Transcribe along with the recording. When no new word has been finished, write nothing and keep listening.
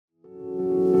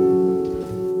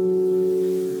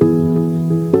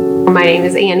My name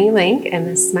is Annie Link, and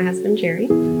this is my husband, Jerry.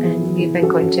 And we've been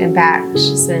going to Impact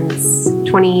since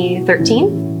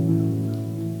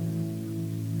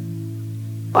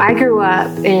 2013. I grew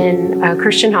up in a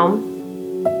Christian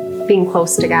home. Being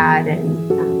close to God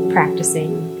and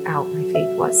practicing out my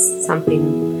faith was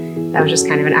something that was just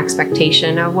kind of an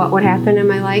expectation of what would happen in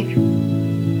my life.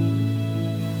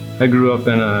 I grew up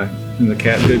in the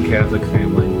good Catholic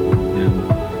family,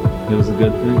 and it was a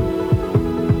good thing.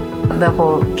 The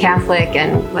whole Catholic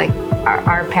and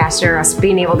our pastor, us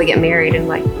being able to get married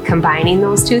and combining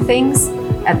those two things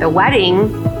at the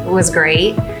wedding was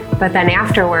great. But then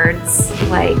afterwards,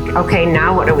 okay,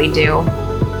 now what do we do?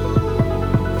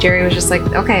 Jerry was just like,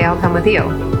 okay, I'll come with you.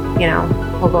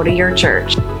 We'll go to your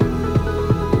church.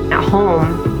 At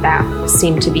home, that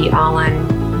seemed to be all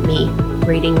on me.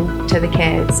 Reading to the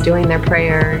kids, doing their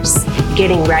prayers,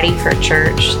 getting ready for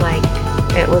church.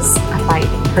 It was a fight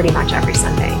pretty much every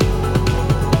Sunday.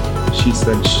 She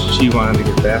said she wanted to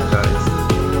get baptized.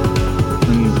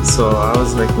 And so I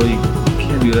was like, well, you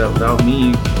can't do that without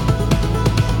me.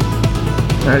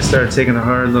 And I started taking a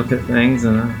hard look at things,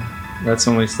 and that's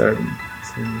when we started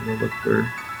saying we'll look for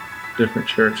a different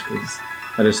church, because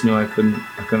I just knew I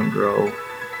couldn't grow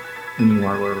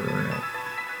anymore where we were at.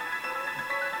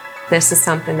 This is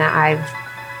something that I've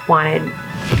wanted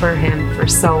for him for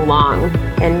so long,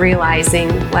 and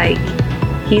realizing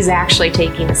he's actually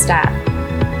taking a step.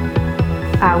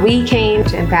 We came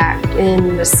to Impact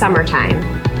in the summertime.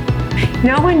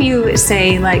 When you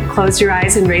say close your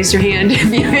eyes and raise your hand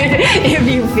if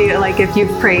you feel if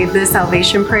you've prayed the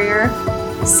salvation prayer,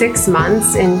 6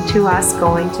 months into us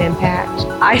going to Impact,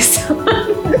 I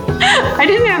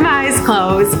didn't have my eyes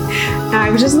closed. I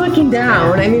was just looking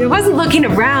down. I wasn't looking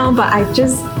around, but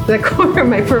the corner of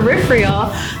my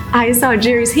peripheral, I saw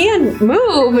Jerry's hand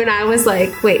move, and I was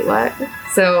like, wait, what?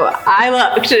 So I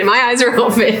looked, and my eyes were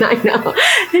open, I know.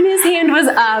 And his hand was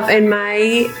up, and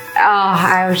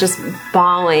I was just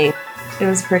bawling. It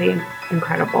was pretty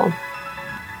incredible.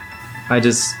 I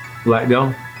just let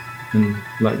go and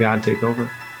let God take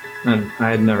over. And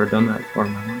I had never done that before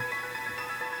in my life.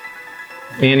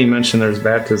 Annie mentioned there's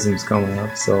baptisms coming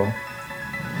up, so I'm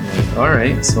like, all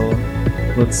right, so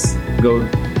let's go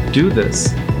do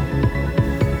this.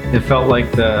 It felt like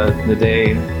the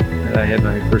day that I had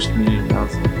my first communion when I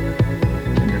was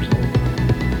 10 years old.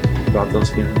 About those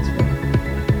feelings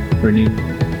renewed.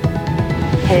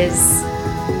 His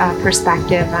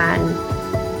perspective on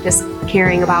just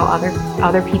caring about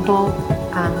other people,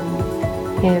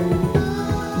 him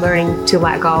learning to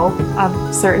let go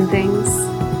of certain things.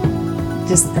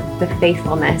 Just the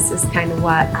faithfulness is kind of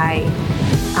what I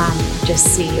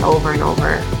just see over and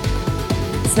over.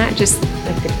 It's not just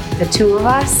the two of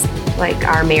us.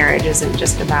 Our marriage isn't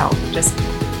just about just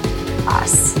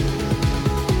us.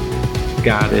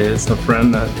 God is a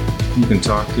friend that you can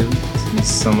talk to. He's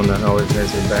someone that always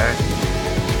has your back.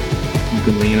 You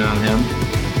can lean on him.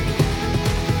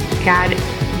 God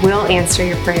will answer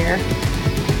your prayer.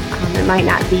 It might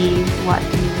not be what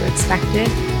you expected,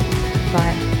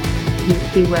 but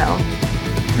he will.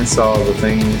 I saw the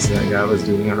things that God was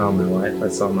doing around my life. I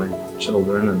saw my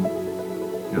children,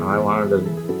 and I wanted to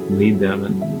lead them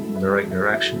in the right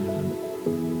direction.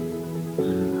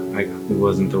 It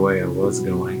wasn't the way I was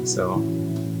going, so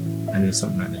I knew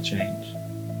something had to change.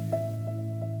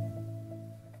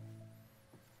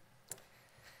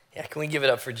 Yeah, can we give it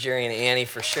up for Jerry and Annie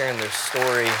for sharing their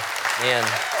story? Man,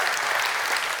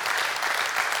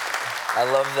 I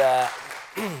love that.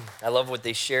 I love what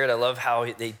they shared. I love how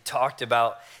they talked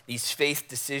about these faith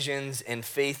decisions and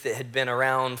faith that had been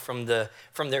around from their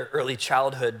early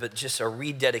childhood, but just a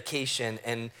rededication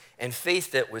and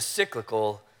faith that was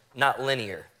cyclical, not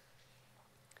linear.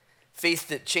 Faith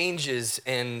that changes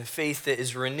and faith that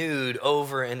is renewed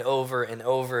over and over and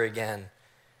over again.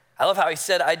 I love how he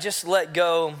said, I just let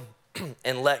go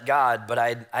and let God, but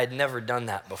I'd never done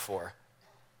that before.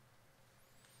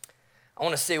 I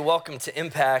want to say welcome to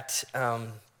Impact.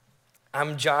 I'm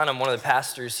John. I'm one of the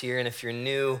pastors here, and if you're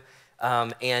new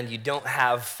and you don't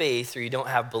have faith or you don't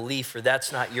have belief or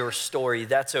that's not your story,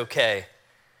 that's okay.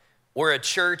 We're a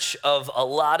church of a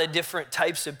lot of different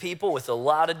types of people with a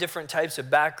lot of different types of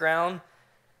background.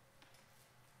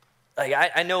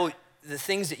 I know the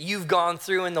things that you've gone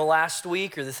through in the last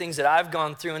week or the things that I've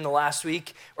gone through in the last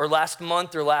week or last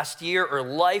month or last year or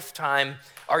lifetime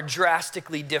are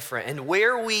drastically different. And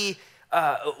where we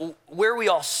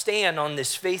all stand on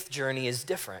this faith journey is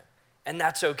different, and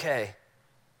that's okay.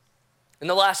 In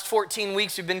the last 14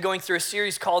 weeks, we've been going through a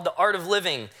series called The Art of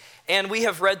Living, and we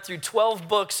have read through 12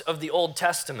 books of the Old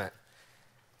Testament.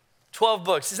 12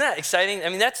 books. Isn't that exciting? I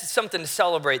mean, that's something to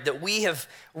celebrate, that we have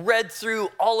read through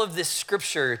all of this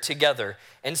scripture together.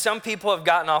 And some people have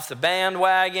gotten off the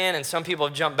bandwagon, and some people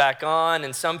have jumped back on,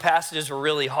 and some passages were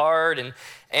really hard.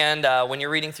 And when you're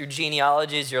reading through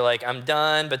genealogies, you're like, I'm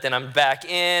done, but then I'm back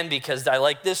in because I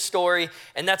like this story.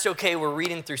 And that's okay. We're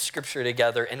reading through scripture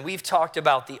together. And we've talked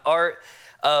about the art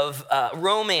of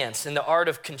romance and the art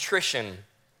of contrition,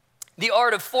 the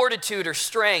art of fortitude or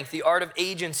strength, the art of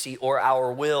agency or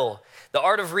our will, the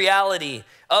art of reality,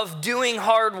 of doing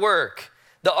hard work,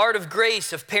 the art of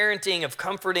grace, of parenting, of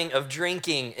comforting, of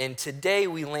drinking. And today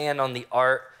we land on the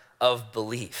art of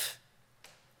belief,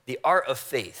 the art of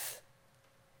faith.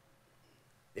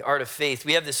 The art of faith.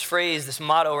 We have this phrase, this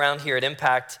motto around here at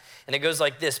Impact, and it goes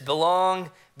like this: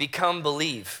 belong, become,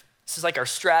 believe. This is like our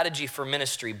strategy for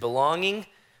ministry: belonging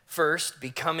first,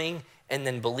 becoming, and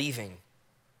then believing.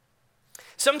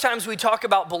 Sometimes we talk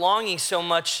about belonging so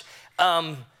much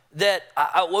that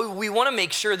we want to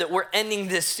make sure that we're ending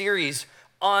this series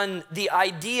on the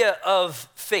idea of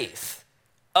faith,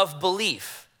 of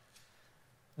belief.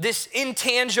 This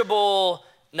intangible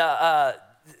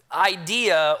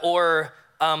idea or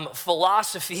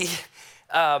philosophy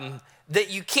that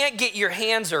you can't get your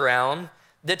hands around,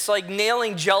 that's like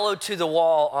nailing Jell-O to the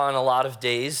wall on a lot of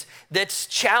days, that's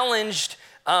challenged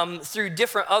through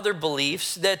different other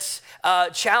beliefs, that's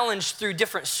challenged through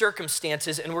different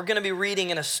circumstances. And we're going to be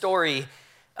reading in a story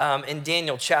in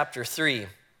Daniel chapter 3.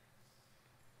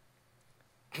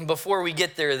 Before we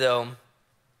get there, though,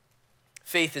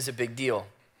 faith is a big deal.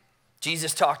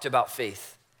 Jesus talked about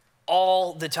faith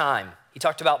all the time. He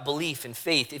talked about belief and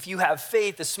faith. If you have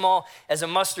faith as small as a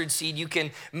mustard seed, you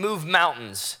can move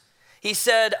mountains. He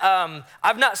said,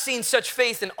 I've not seen such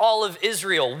faith in all of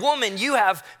Israel. Woman, you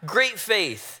have great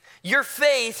faith. Your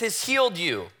faith has healed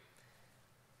you.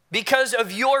 Because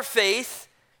of your faith,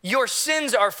 your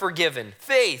sins are forgiven.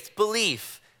 Faith,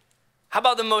 belief. How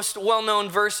about the most well-known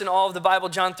verse in all of the Bible,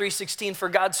 John 3:16, for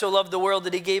God so loved the world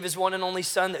that he gave his one and only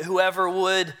son, that whoever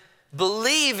would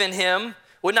believe in him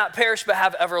would not perish but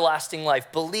have everlasting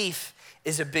life. Belief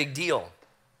is a big deal.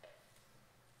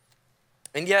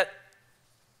 And yet,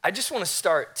 I just want to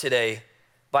start today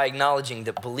by acknowledging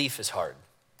that belief is hard.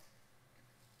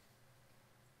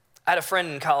 I had a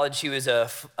friend in college. He was a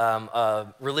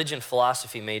religion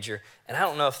philosophy major. And I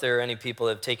don't know if there are any people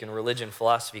that have taken religion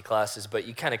philosophy classes, but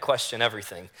you kind of question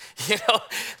everything. You know,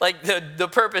 like the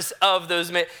purpose of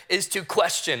those is to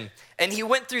question. And he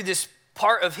went through this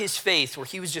part of his faith where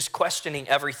he was just questioning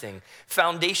everything,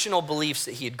 foundational beliefs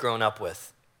that he had grown up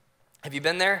with. Have you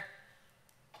been there?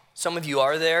 Some of you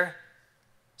are there.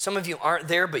 Some of you aren't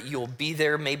there, but you'll be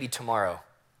there maybe tomorrow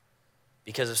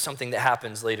because of something that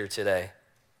happens later today.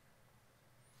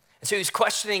 And so he was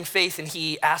questioning faith, and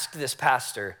he asked this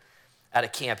pastor at a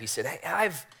camp, he said, hey,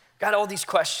 I've got all these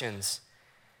questions.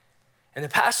 And the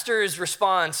pastor's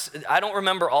response, I don't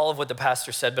remember all of what the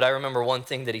pastor said, but I remember one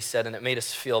thing that he said, and it made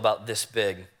us feel about this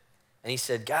big. And he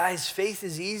said, guys, faith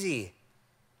is easy.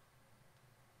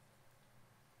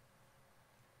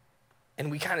 And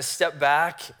we kind of stepped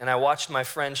back, and I watched my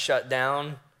friend shut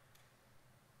down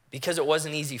because it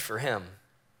wasn't easy for him.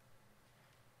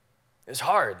 It was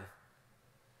hard.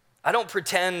 I don't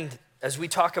pretend, as we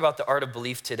talk about the art of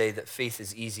belief today, that faith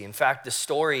is easy. In fact, the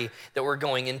story that we're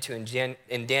going into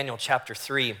in Daniel chapter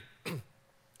 3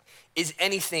 is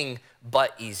anything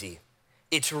but easy.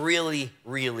 It's really,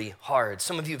 really hard.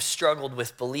 Some of you have struggled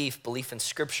with belief in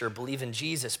Scripture, believe in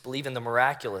Jesus, believe in the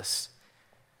miraculous.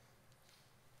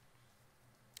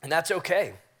 And that's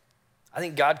okay. I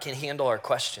think God can handle our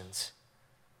questions.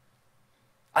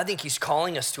 I think he's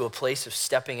calling us to a place of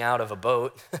stepping out of a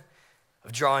boat,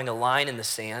 of drawing a line in the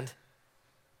sand,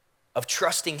 of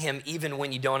trusting him even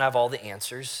when you don't have all the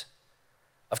answers,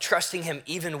 of trusting him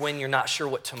even when you're not sure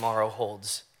what tomorrow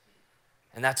holds.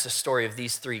 And that's the story of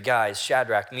these three guys,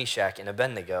 Shadrach, Meshach, and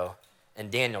Abednego,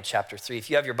 in Daniel chapter 3. If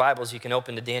you have your Bibles, you can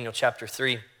open to Daniel chapter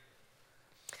 3.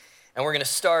 And we're going to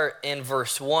start in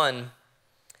verse 1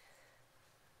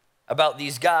 about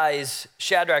these guys,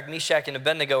 Shadrach, Meshach, and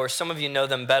Abednego, or some of you know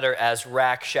them better as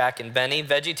Rack, Shack, and Benny.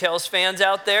 VeggieTales fans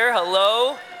out there,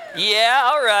 hello? Yeah,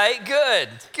 all right, good.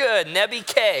 Nebby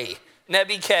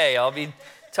K. I'll be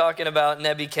talking about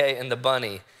Nebby K and the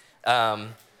bunny.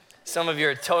 Some of you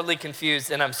are totally confused,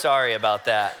 and I'm sorry about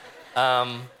that.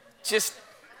 I'm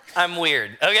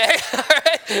weird, okay? All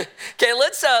right. Okay,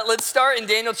 let's start in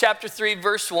Daniel chapter 3,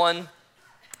 verse 1.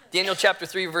 Daniel chapter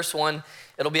 3, verse 1.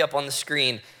 It'll be up on the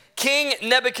screen. King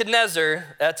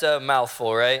Nebuchadnezzar, that's a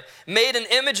mouthful, right? Made an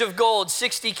image of gold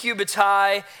 60 cubits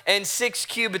high and 6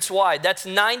 cubits wide. That's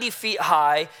 90 feet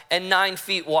high and 9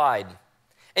 feet wide.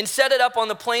 and set it up on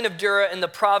the plain of Dura in the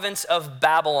province of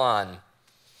Babylon.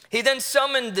 He then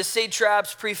summoned the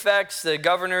satraps, prefects, the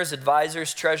governors,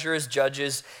 advisors, treasurers,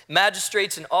 judges,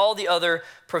 magistrates, and all the other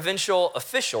provincial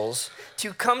officials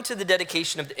to come to the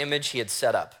dedication of the image he had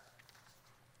set up.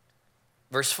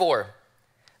 Verse 4,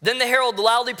 then the herald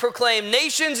loudly proclaimed,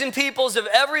 nations and peoples of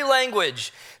every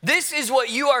language, this is what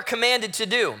you are commanded to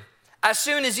do. As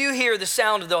soon as you hear the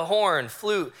sound of the horn,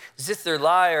 flute, zither,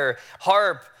 lyre,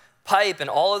 harp, pipe, and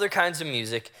all other kinds of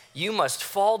music, you must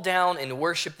fall down and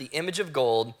worship the image of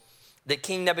gold that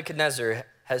King Nebuchadnezzar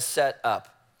has set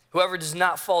up. Whoever does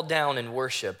not fall down and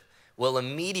worship will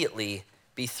immediately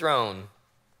be thrown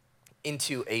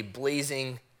into a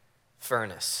blazing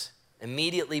furnace.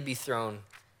 Immediately be thrown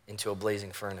into a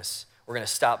blazing furnace. We're going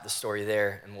to stop the story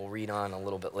there and we'll read on a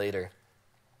little bit later.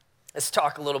 Let's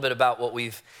talk a little bit about what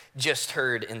we've just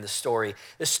heard in the story.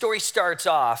 The story starts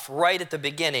off right at the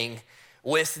beginning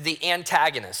with the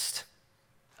antagonist,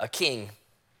 a king.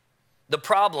 The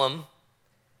problem,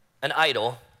 an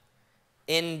idol,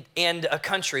 and a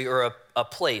country or a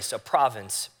place, a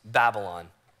province, Babylon.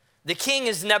 The king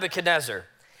is Nebuchadnezzar.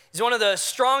 He's one of the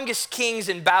strongest kings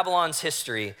in Babylon's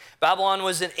history. Babylon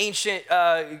was an ancient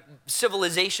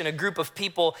civilization, a group of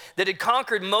people that had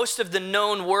conquered most of the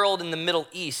known world in the Middle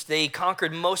East. They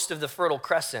conquered most of the Fertile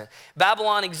Crescent.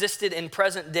 Babylon existed in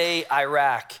present-day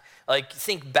Iraq, like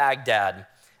think Baghdad,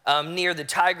 near the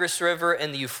Tigris River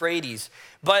and the Euphrates.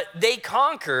 But they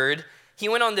conquered. He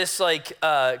went on this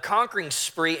conquering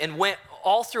spree and went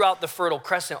all throughout the Fertile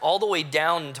Crescent, all the way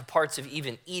down into parts of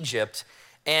even Egypt,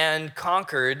 and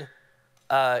conquered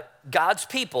God's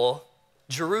people,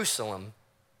 Jerusalem,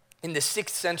 in the 6th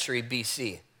century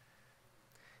BC.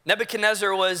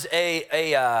 Nebuchadnezzar was he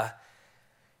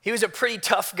was a pretty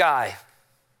tough guy.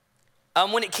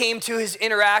 When it came to his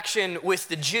interaction with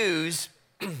the Jews,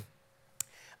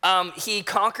 he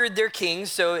conquered their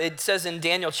kings. So it says in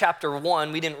Daniel chapter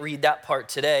 1, we didn't read that part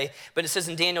today, but it says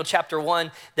in Daniel chapter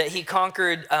 1 that he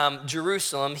conquered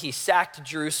Jerusalem. He sacked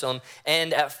Jerusalem.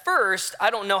 And at first, I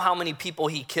don't know how many people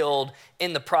he killed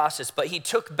in the process, but he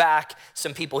took back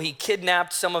some people. He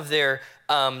kidnapped some of their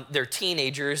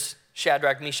teenagers,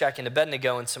 Shadrach, Meshach, and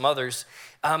Abednego, and some others.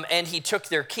 And he took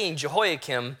their king,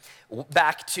 Jehoiakim,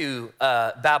 back to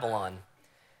Babylon.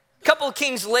 A couple of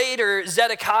kings later,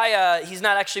 Zedekiah, he's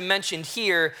not actually mentioned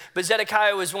here, but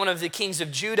Zedekiah was one of the kings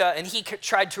of Judah, and he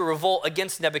tried to revolt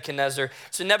against Nebuchadnezzar.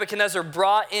 So Nebuchadnezzar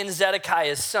brought in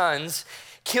Zedekiah's sons,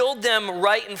 killed them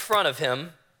right in front of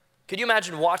him. Could you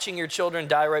imagine watching your children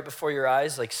die right before your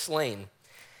eyes, like slain?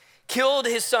 Killed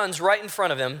his sons right in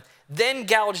front of him, then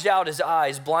gouged out his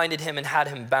eyes, blinded him, and had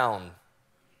him bound.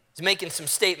 He's making some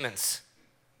statements.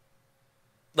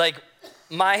 Like,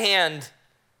 my hand,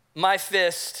 my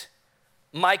fist,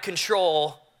 my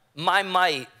control, my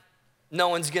might, no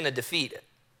one's going to defeat it.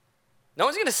 No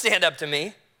one's going to stand up to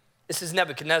me. This is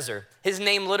Nebuchadnezzar. His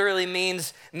name literally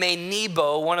means, may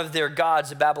Nebo, one of their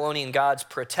gods, the Babylonian gods,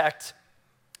 protect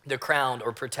the crown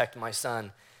or protect my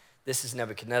son. This is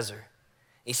Nebuchadnezzar.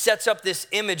 He sets up this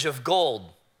image of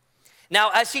gold.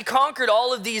 Now, as he conquered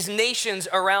all of these nations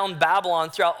around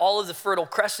Babylon throughout all of the Fertile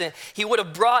Crescent,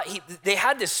 they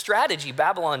had this strategy,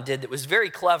 Babylon did, that was very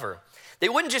clever. They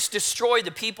wouldn't just destroy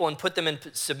the people and put them in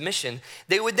submission.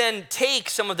 They would then take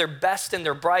some of their best and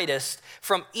their brightest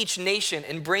from each nation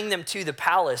and bring them to the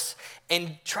palace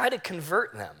and try to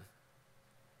convert them.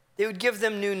 They would give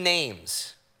them new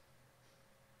names.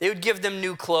 They would give them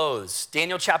new clothes.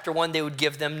 Daniel chapter 1, they would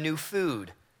give them new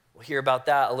food. We'll hear about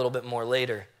that a little bit more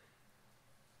later.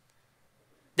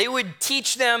 They would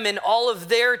teach them in all of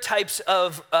their types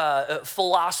of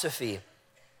philosophy.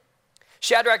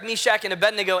 Shadrach, Meshach, and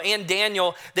Abednego and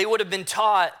Daniel, they would have been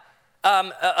taught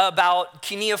about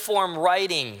cuneiform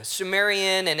writing,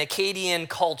 Sumerian and Akkadian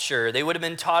culture. They would have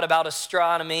been taught about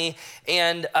astronomy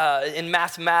and in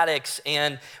mathematics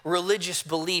and religious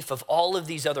belief of all of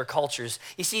these other cultures.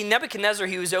 You see, Nebuchadnezzar,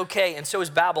 he was okay, and so is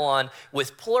Babylon,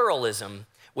 with pluralism,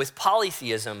 with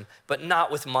polytheism, but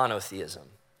not with monotheism.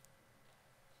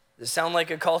 Does it sound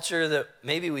like a culture that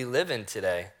maybe we live in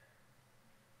today?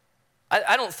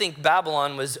 I don't think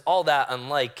Babylon was all that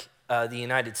unlike the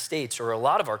United States or a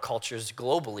lot of our cultures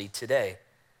globally today.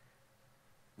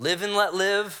 Live and let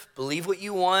live, believe what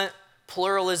you want,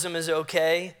 pluralism is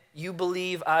okay, you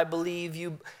believe, I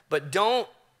believe, but don't,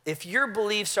 if your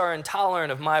beliefs are intolerant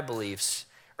of my beliefs,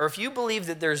 or if you believe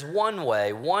that there's one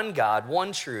way, one God,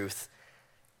 one truth,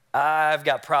 I've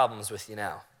got problems with you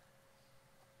now.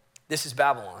 This is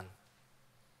Babylon.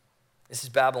 This is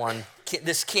Babylon.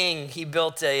 This king, he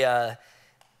built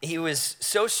he was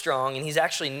so strong, and he's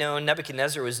actually known,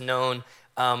 Nebuchadnezzar was known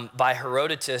by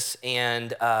Herodotus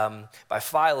and by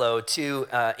Philo, two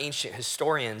ancient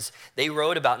historians. They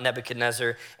wrote about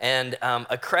Nebuchadnezzar and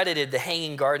accredited the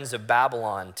Hanging Gardens of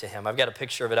Babylon to him. I've got a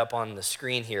picture of it up on the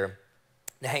screen here.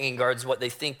 The Hanging Gardens, what they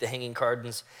think the Hanging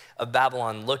Gardens of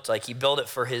Babylon looked like. He built it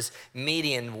for his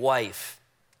Median wife.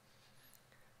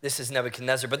 This is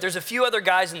Nebuchadnezzar. But there's a few other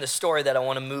guys in the story that I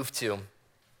want to move to.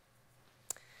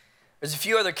 There's a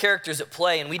few other characters at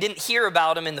play, and we didn't hear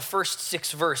about them in the first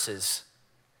 6 verses.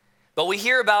 But we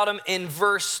hear about them in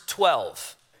verse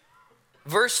 12.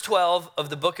 Verse 12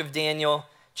 of the book of Daniel,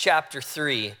 chapter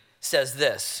 3, says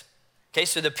this. Okay,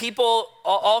 so the people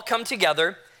all come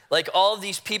together. Like all of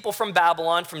these people from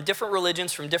Babylon, from different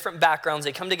religions, from different backgrounds,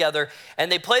 they come together and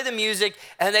they play the music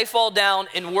and they fall down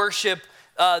and worship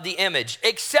the image,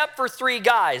 except for 3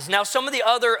 guys. Now, some of the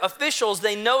other officials,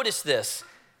 they notice this.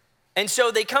 And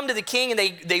so they come to the king and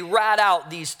they rat out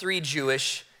these 3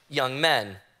 Jewish young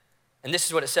men. And this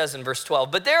is what it says in verse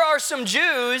 12. But there are some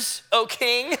Jews, O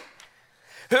king,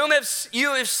 whom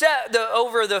you have set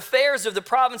over the affairs of the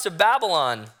province of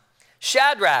Babylon,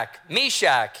 Shadrach,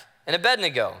 Meshach, and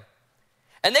Abednego.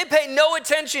 And they pay no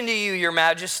attention to you, your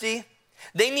majesty.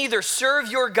 They neither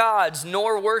serve your gods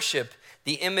nor worship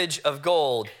the image of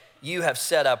gold you have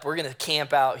set up. We're going to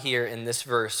camp out here in this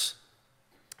verse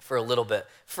for a little bit.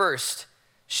 First,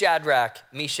 Shadrach,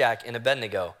 Meshach, and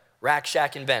Abednego. Rack,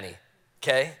 Shack, and Benny,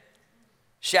 okay?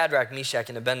 Shadrach, Meshach,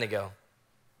 and Abednego.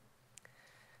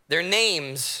 Their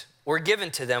names were given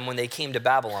to them when they came to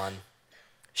Babylon.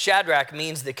 Shadrach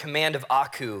means the command of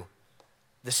Aku,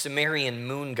 the Sumerian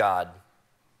moon god.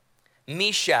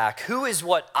 Meshach, who is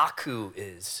what Aku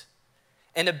is.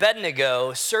 And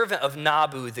Abednego, servant of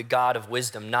Nabu, the god of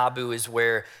wisdom. Nabu is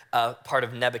where part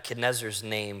of Nebuchadnezzar's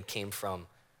name came from.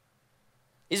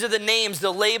 These are the names,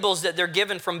 the labels that they're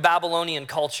given from Babylonian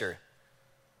culture.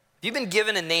 Have you been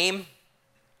given a name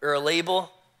or a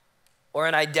label or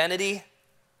an identity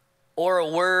or a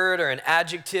word or an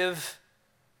adjective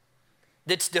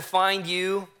that's defined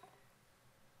you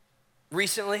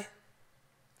recently?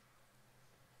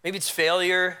 Maybe it's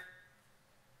failure.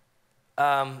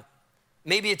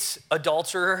 Maybe it's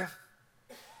adulterer.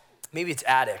 Maybe it's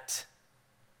addict.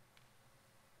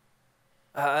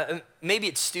 Maybe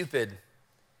it's stupid.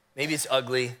 Maybe it's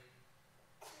ugly.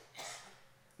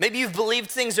 Maybe you've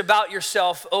believed things about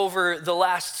yourself over the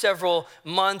last several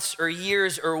months or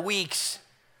years or weeks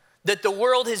that the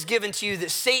world has given to you, that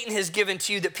Satan has given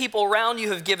to you, that people around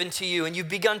you have given to you, and you've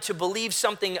begun to believe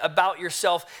something about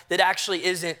yourself that actually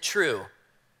isn't true.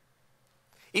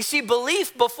 You see,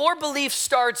 before belief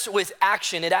starts with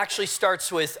action, it actually starts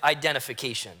with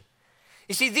identification.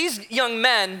 You see, these young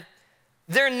men,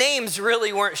 their names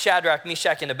really weren't Shadrach,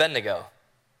 Meshach, and Abednego.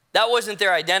 That wasn't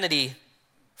their identity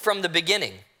from the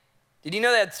beginning. Did you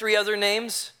know they had 3 other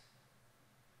names?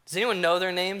 Does anyone know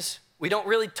their names? We don't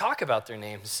really talk about their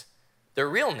names, their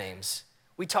real names.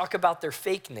 We talk about their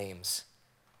fake names.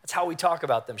 That's how we talk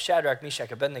about them, Shadrach, Meshach,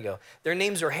 Abednego. Their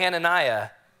names were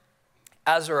Hananiah,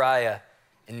 Azariah,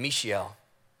 and Mishael.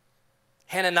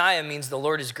 Hananiah means the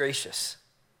Lord is gracious.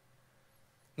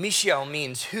 Mishael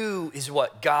means who is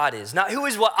what God is, not who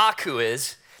is what Aku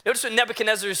is. Notice what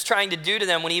Nebuchadnezzar is trying to do to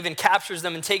them when he even captures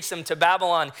them and takes them to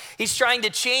Babylon. He's trying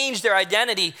to change their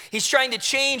identity. He's trying to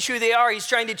change who they are. He's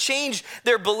trying to change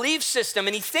their belief system.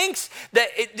 And he thinks that,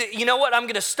 you know what I'm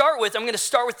going to start with? I'm going to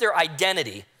start with their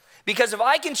identity. Because if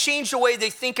I can change the way they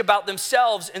think about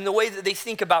themselves and the way that they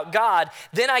think about God,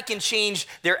 then I can change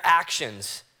their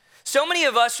actions. So many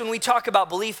of us, when we talk about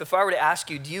belief, if I were to ask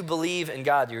you, do you believe in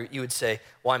God? You would say,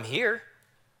 well, I'm here.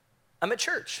 I'm at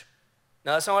church.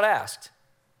 No, that's not what I asked.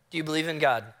 Do you believe in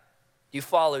God? Do you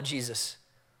follow Jesus?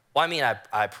 Well, I mean,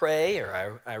 I pray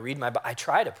or I read my Bible. I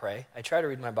try to pray. I try to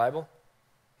read my Bible.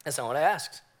 That's not what I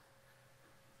asked.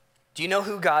 Do you know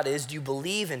who God is? Do you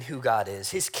believe in who God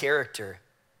is, his character?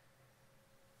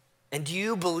 And do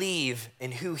you believe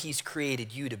in who he's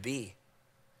created you to be?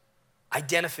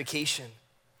 Identification.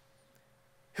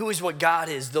 Who is what God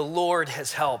is? The Lord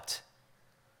has helped.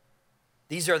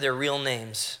 These are their real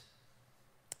names.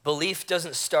 Belief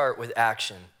doesn't start with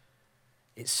action.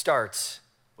 It starts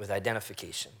with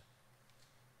identification.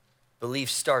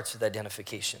 Belief starts with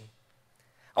identification.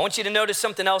 I want you to notice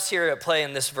something else here at play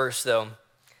in this verse, though.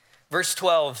 Verse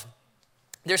 12.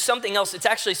 There's something else. It's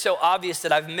actually so obvious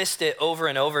that I've missed it over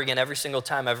and over again every single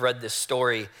time I've read this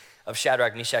story of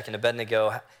Shadrach, Meshach, and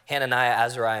Abednego, Hananiah,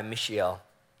 Azariah, and Mishael.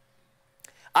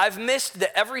 I've missed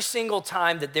that every single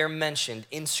time that they're mentioned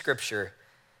in Scripture,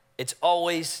 it's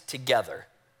always together.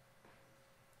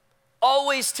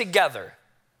 Always together.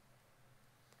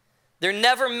 They're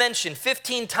never mentioned.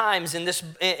 15 times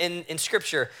in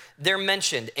Scripture, they're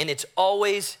mentioned, and it's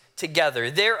always together.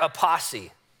 They're a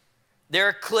posse. They're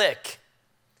a clique.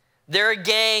 They're a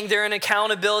gang. They're an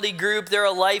accountability group. They're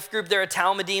a life group. They're a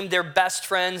Talmudim. They're best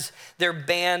friends. They're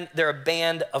a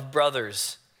band of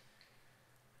brothers.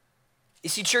 You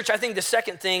see, church, I think the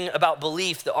second thing about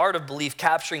belief, the art of belief,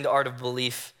 capturing the art of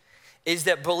belief, is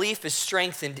that belief is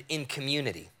strengthened in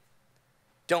community.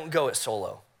 Don't go it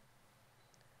solo.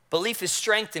 Belief is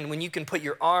strengthened when you can put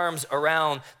your arms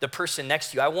around the person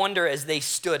next to you. I wonder, as they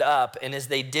stood up and as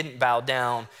they didn't bow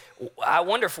down, I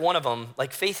wonder if one of them,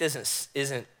 like, faith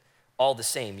isn't all the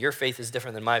same. Your faith is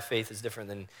different than my faith is different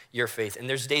than your faith. And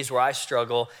there's days where I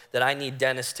struggle that I need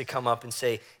Dennis to come up and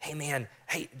say, hey man,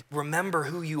 remember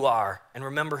who you are and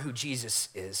remember who Jesus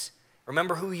is.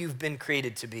 Remember who you've been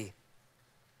created to be.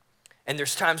 And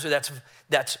there's times where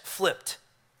that's flipped.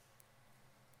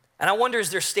 And I wonder, as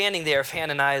they're standing there, if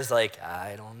Hananiah is like,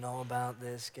 I don't know about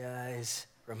this, guys.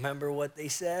 Remember what they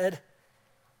said?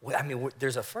 I mean,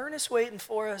 there's a furnace waiting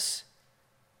for us.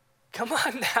 Come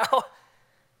on now.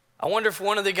 I wonder if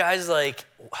one of the guys is like,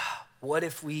 what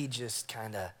if we just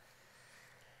kind of,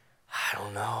 I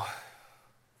don't know.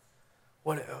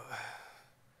 What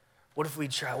if we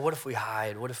try? What if we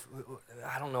hide? What if,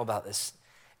 I don't know about this.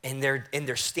 And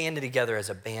they're standing together as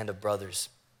a band of brothers.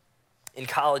 In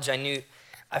college,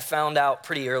 I found out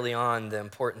pretty early on the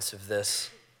importance of this,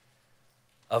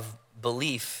 of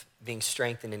belief being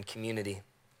strengthened in community.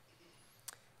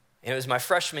 And it was my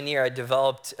freshman year I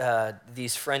developed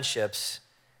these friendships.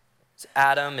 It's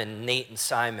Adam and Nate and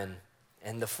Simon.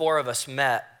 And the four of us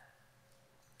met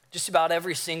just about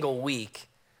every single week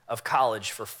of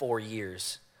college for 4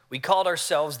 years. We called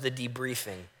ourselves the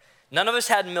Debriefing. None of us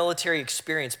had military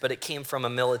experience, but it came from a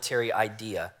military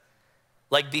idea.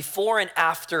 Like before and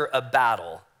after a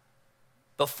battle,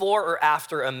 before or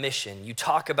after a mission, you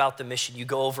talk about the mission, you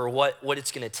go over what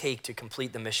it's gonna take to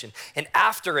complete the mission. And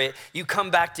after it, you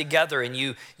come back together and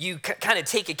you kind of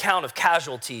take account of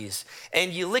casualties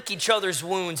and you lick each other's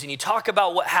wounds and you talk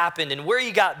about what happened and where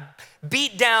you got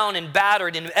beat down and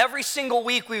battered. And every single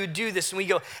week we would do this and we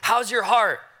go, how's your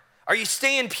heart? Are you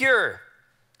staying pure?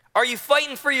 Are you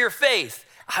fighting for your faith?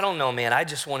 I don't know, man, I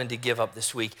just wanted to give up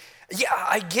this week. Yeah,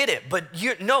 I get it, but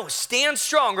stand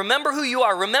strong. Remember who you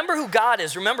are. Remember who God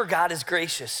is. Remember God is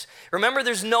gracious. Remember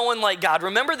there's no one like God.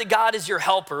 Remember that God is your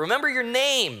helper. Remember your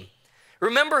name.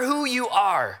 Remember who you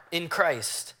are in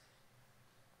Christ.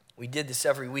 We did this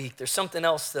every week. There's something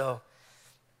else, though,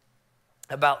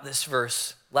 about this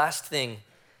verse. Last thing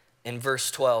in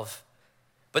verse 12.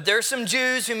 But there are some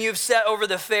Jews whom you have set over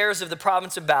the affairs of the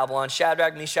province of Babylon,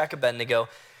 Shadrach, Meshach, Abednego,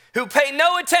 who pay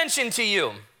no attention to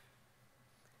you,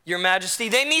 your majesty.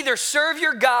 They neither serve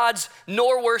your gods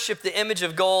nor worship the image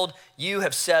of gold you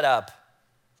have set up.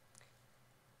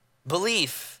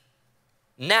 Belief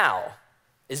now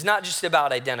is not just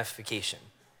about identification.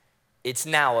 It's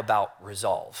now about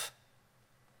resolve.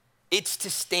 It's to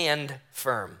stand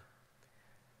firm.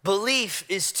 Belief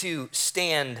is to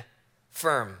stand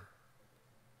firm.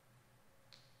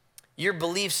 Your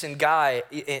beliefs guide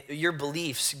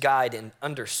and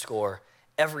underscore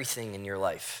everything in your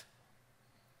life.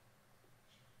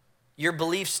 Your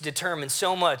beliefs determine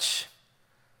so much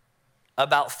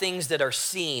about things that are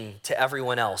seen to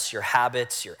everyone else, your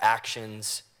habits, your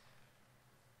actions,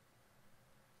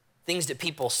 things that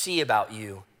people see about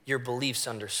you, your beliefs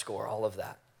underscore all of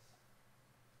that.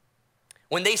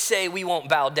 When they say we won't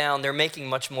bow down, they're making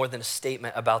much more than a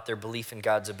statement about their belief in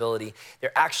God's ability.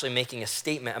 They're actually making a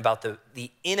statement about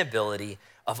the inability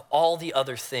of all the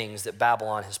other things that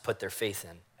Babylon has put their faith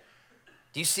in.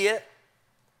 Do you see it?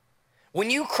 When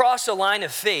you cross a line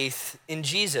of faith in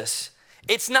Jesus,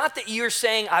 it's not that you're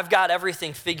saying, I've got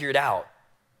everything figured out.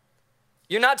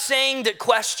 You're not saying that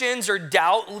questions or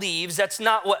doubt leaves. That's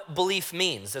not what belief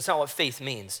means. That's not what faith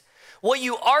means. What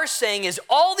you are saying is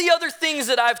all the other things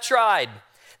that I've tried,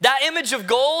 that image of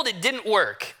gold, it didn't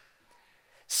work.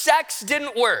 Sex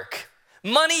didn't work.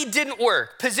 Money didn't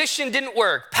work. Position didn't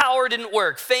work. Power didn't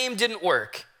work. Fame didn't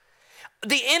work.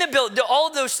 The inability, all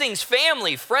of those things,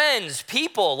 family, friends,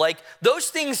 people, like those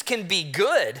things can be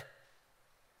good,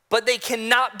 but they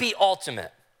cannot be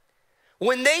ultimate.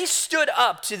 When they stood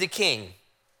up to the king,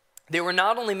 they were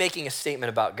not only making a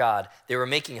statement about God, they were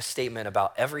making a statement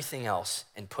about everything else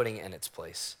and putting it in its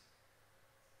place.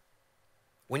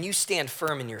 When you stand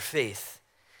firm in your faith,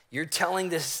 you're telling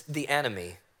the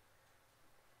enemy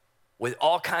with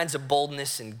all kinds of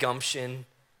boldness and gumption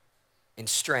and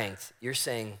strength, you're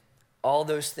saying, all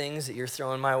those things that you're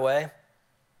throwing my way,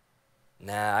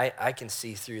 nah, I can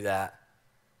see through that.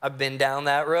 I've been down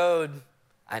that road.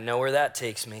 I know where that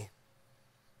takes me.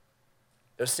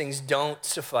 Those things don't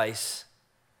suffice.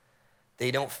 They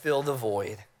don't fill the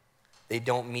void. They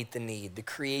don't meet the need. The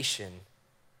creation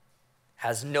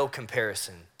has no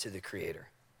comparison to the Creator.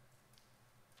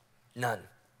 None.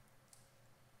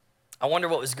 I wonder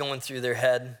what was going through their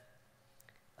head.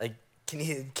 Like, can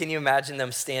you imagine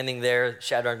them standing there,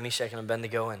 Shadrach, Meshach, and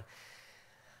Abednego, and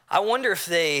I wonder if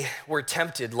they were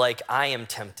tempted like I am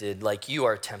tempted, like you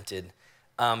are tempted,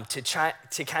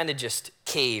 to kind of just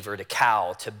cave or to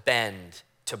cow, to bend,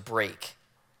 to break.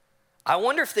 I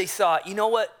wonder if they thought, you know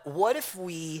what if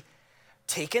we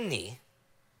take a knee?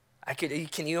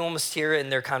 Can you almost hear it in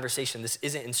their conversation? This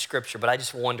isn't in scripture, but I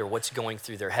just wonder what's going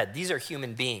through their head. These are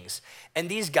human beings. And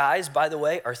these guys, by the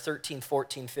way, are 13,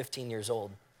 14, 15 years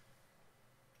old.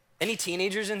 Any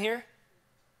teenagers in here?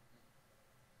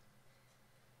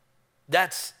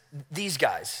 That's these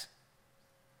guys.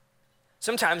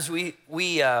 Sometimes we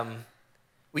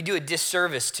do a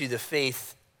disservice to the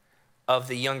faith of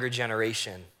the younger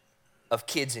generation, of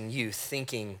kids and youth,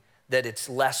 thinking that it's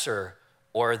lesser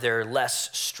or they're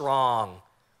less strong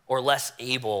or less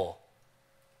able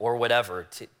or whatever,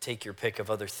 to take your pick of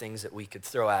other things that we could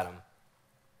throw at them.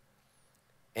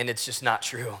 And it's just not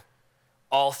true.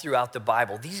 All throughout the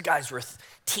Bible, these guys were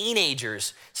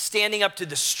teenagers standing up to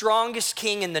the strongest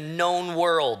king in the known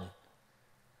world.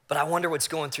 But I wonder what's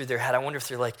going through their head. I wonder if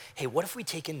they're like, hey, what if we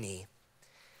take a knee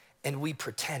and we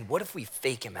pretend? What if we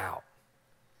fake him out?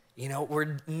 You know,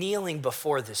 we're kneeling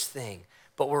before this thing,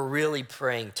 but we're really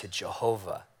praying to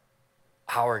Jehovah,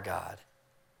 our God.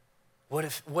 What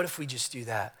if we just do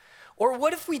that? Or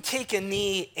what if we take a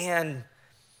knee and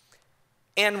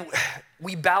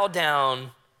we bow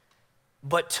down,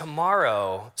 but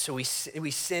tomorrow, so we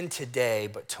sin today,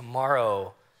 but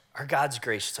tomorrow, our God's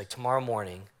gracious, like tomorrow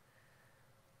morning,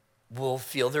 we'll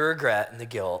feel the regret and the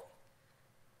guilt,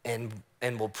 and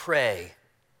we'll pray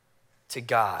to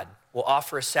God. We'll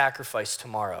offer a sacrifice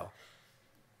tomorrow.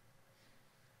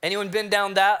 Anyone been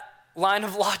down that line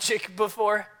of logic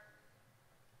before?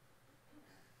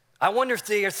 I wonder if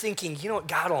they are thinking, you know what,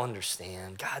 God will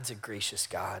understand. God's a gracious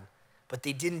God. But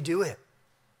they didn't do it.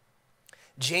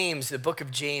 James, the book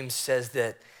of James says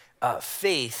that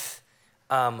faith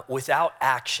without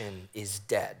action is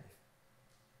dead.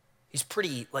 He's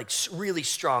pretty, really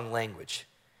strong language.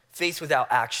 Faith without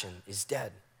action is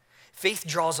dead. Faith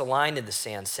draws a line in the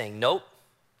sand saying, nope,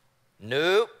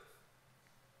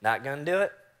 not gonna do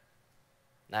it.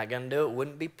 Not gonna do it,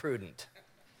 wouldn't be prudent.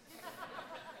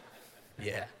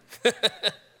 Yeah.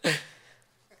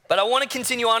 But I wanna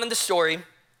continue on in the story.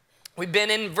 We've been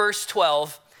in verse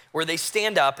 12 where they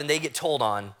stand up and they get told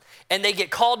on, and they get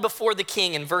called before the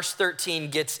king, and verse 13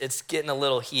 it's getting a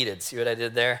little heated. See what I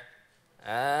did there?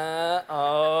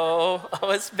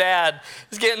 It's bad.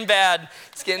 It's getting bad.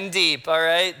 It's getting deep, all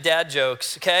right? Dad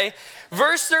jokes, okay?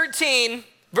 Verse 13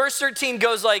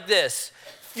 goes like this.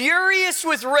 Furious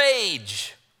with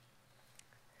rage,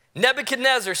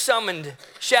 Nebuchadnezzar summoned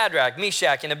Shadrach,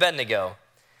 Meshach, and Abednego.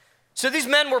 So these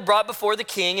men were brought before the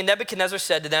king, and Nebuchadnezzar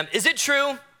said to them, is it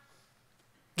true,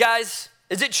 guys,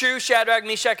 is it true, Shadrach,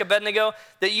 Meshach, Abednego,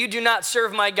 that you do not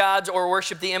serve my gods or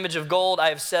worship the image of gold I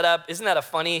have set up? Isn't that a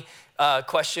funny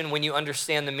question when you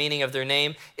understand the meaning of their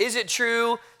name? Is it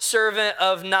true, servant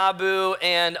of Nabu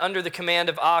and under the command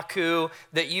of Aku,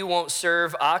 that you won't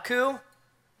serve Aku?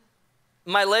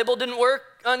 My label didn't work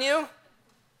on you?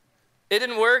 It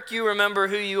didn't work? You remember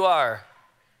who you are.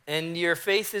 And your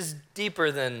faith is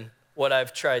deeper than what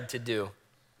I've tried to do.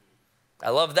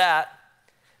 I love that.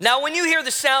 Now, when you hear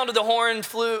the sound of the horn,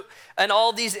 flute, and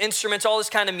all these instruments, all this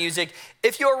kind of music,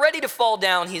 if you're ready to fall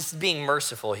down, he's being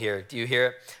merciful here. Do you hear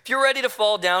it? If you're ready to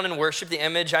fall down and worship the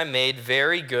image I made,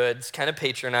 very good. It's kind of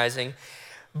patronizing.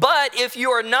 But if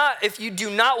you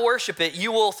do not worship it,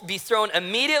 you will be thrown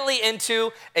immediately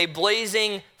into a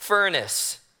blazing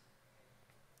furnace.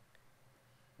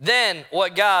 Then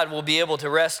what God will be able to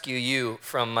rescue you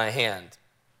from my hand?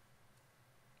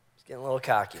 It's getting a little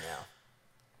cocky now.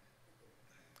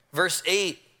 Verse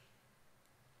 8.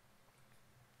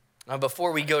 Now,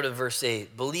 before we go to verse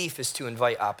 8, belief is to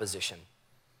invite opposition.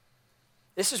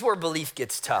 This is where belief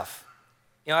gets tough.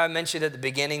 You know, I mentioned at the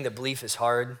beginning that belief is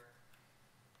hard.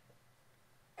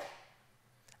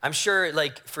 I'm sure,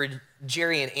 for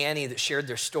Jerry and Annie that shared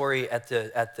their story at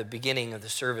the beginning of the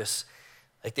service,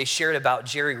 they shared about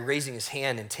Jerry raising his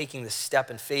hand and taking the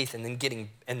step in faith and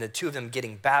then the two of them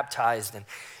getting baptized.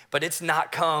 But it's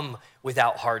not come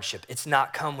without hardship. It's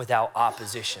not come without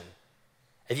opposition.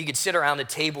 If you could sit around a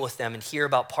table with them and hear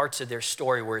about parts of their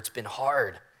story where it's been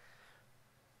hard,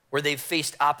 where they've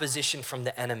faced opposition from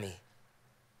the enemy,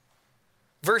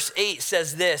 Verse 8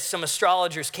 says this, some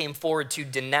astrologers came forward to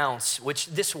denounce, which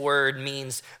this word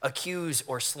means accuse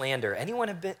or slander.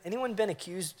 Anyone been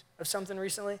accused of something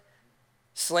recently?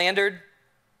 Slandered?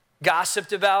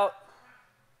 Gossiped about?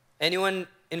 Anyone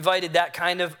invited that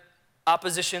kind of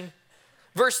opposition?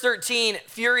 Verse 13,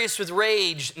 furious with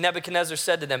rage, Nebuchadnezzar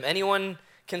said to them, anyone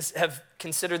have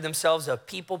considered themselves a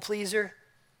people pleaser?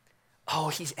 Oh,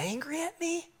 he's angry at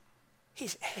me?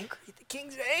 He's angry. The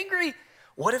king's angry.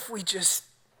 What if we just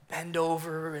bend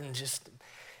over and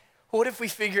what if we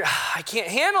figure, I can't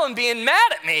handle him being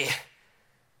mad at me?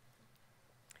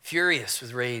 Furious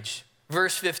with rage.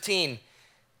 Verse 15,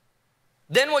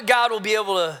 then what God will be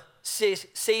able to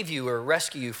save you or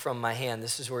rescue you from my hand?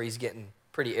 This is where he's getting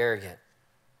pretty arrogant.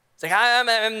 It's like,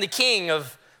 I'm the king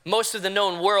of most of the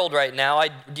known world right now.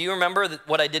 Do you remember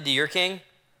what I did to your king?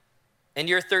 In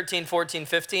year 13, 14,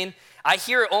 15? I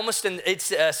hear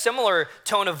it's a similar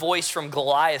tone of voice from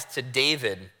Goliath to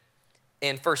David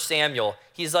in 1 Samuel.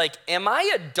 He's like, am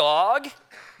I a dog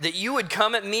that you would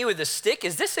come at me with a stick?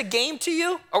 Is this a game to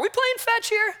you? Are we playing fetch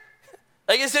here?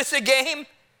 Like, is this a game?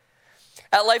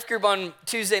 At life group on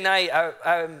Tuesday night,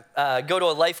 I go to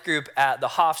a life group at the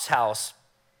Hoff's house,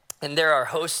 and they're our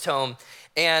host home.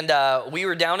 And we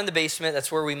were down in the basement.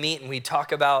 That's where we meet, and we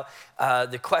talk about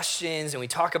the questions, and we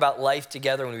talk about life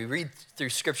together, and we read through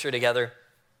scripture together.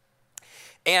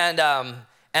 And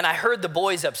I heard the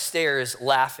boys upstairs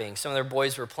laughing. Some of their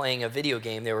boys were playing a video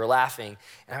game. They were laughing.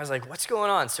 And I was like, what's going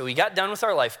on? So we got done with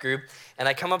our life group, and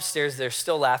I come upstairs. They're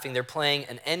still laughing. They're playing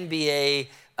an NBA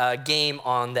game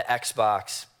on the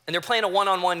Xbox. And they're playing a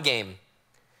one-on-one game.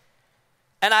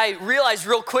 And I realized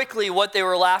real quickly what they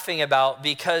were laughing about,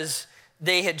 because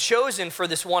they had chosen for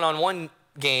this one-on-one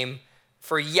game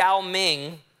for Yao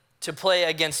Ming to play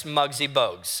against Muggsy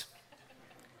Bogues.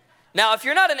 Now, if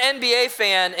you're not an NBA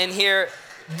fan in here,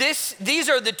 these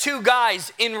are the two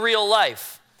guys in real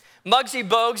life. Muggsy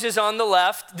Bogues is on the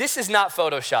left. This is not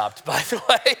photoshopped, by the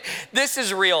way. This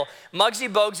is real.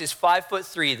 Muggsy Bogues is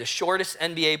 5'3", the shortest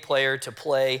NBA player to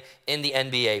play in the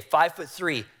NBA.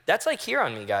 5'3". That's like here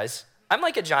on me, guys. I'm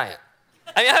like a giant.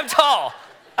 I mean, I'm tall.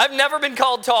 I've never been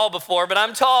called tall before, but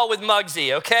I'm tall with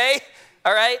Muggsy, okay?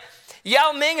 All right?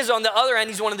 Yao Ming is on the other end.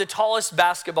 He's one of the tallest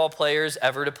basketball players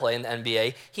ever to play in the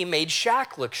NBA. He made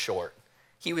Shaq look short.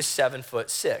 He was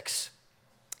 7'6".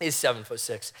 He's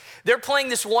 7'6". They're playing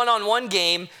this one-on-one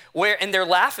game and they're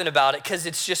laughing about it because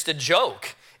it's just a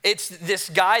joke. It's this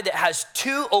guy that has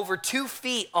over 2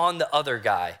 feet on the other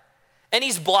guy. And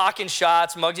he's blocking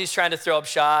shots. Muggsy's trying to throw up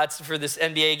shots for this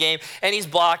NBA game, and he's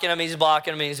blocking them, he's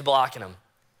blocking them, and he's blocking them.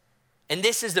 And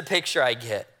this is the picture I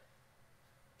get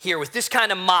here with this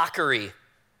kind of mockery.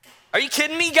 Are you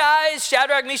kidding me, guys?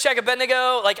 Shadrach, Meshach,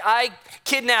 Abednego, like, I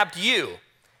kidnapped you.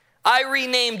 I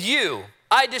renamed you.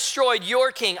 I destroyed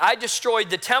your king. I destroyed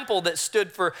the temple that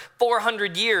stood for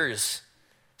 400 years,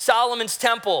 Solomon's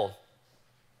temple.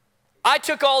 I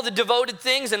took all the devoted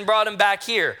things and brought them back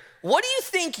here. What do you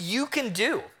think you can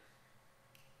do?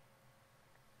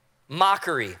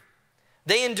 Mockery.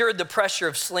 They endured the pressure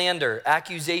of slander,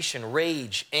 accusation,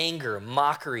 rage, anger,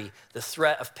 mockery, the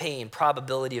threat of pain,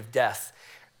 probability of death.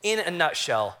 In a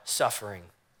nutshell, suffering.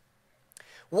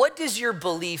 What does your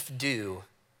belief do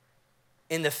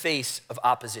in the face of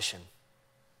opposition?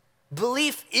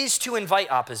 Belief is to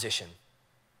invite opposition.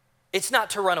 It's not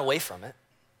to run away from it.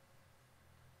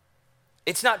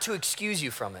 It's not to excuse you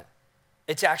from it.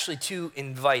 It's actually to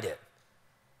invite it.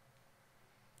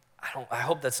 I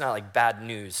hope that's not like bad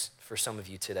news for some of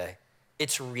you today.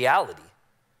 It's reality.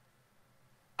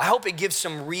 I hope it gives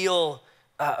some real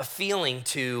feeling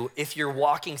to, if you're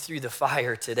walking through the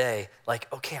fire today, like,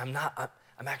 okay,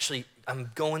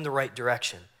 I'm going the right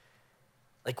direction.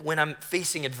 Like when I'm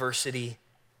facing adversity,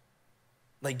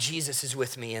 like Jesus is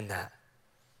with me in that.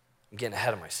 I'm getting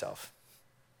ahead of myself.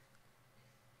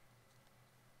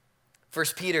 1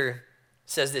 Peter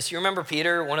says this. You remember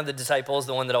Peter, one of the disciples,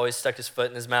 the one that always stuck his foot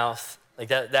in his mouth? Like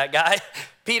that guy?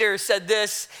 Peter said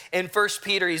this in 1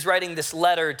 Peter. He's writing this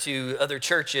letter to other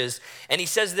churches. And he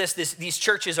says these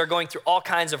churches are going through all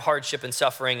kinds of hardship and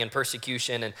suffering and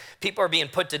persecution. And people are being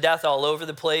put to death all over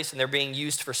the place. And they're being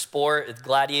used for sport, with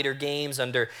gladiator games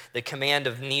under the command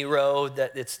of Nero.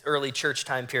 It's early church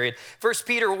time period. 1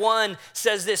 Peter 1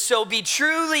 says this. So be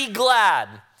truly glad.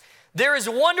 There is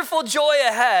wonderful joy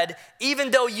ahead,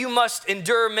 even though you must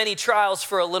endure many trials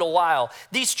for a little while.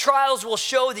 These trials will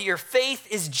show that your faith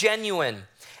is genuine.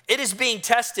 It is being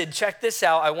tested. Check this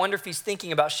out. I wonder if he's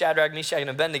thinking about Shadrach, Meshach, and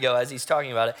Abednego as he's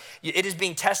talking about it. It is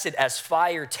being tested as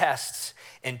fire tests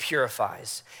and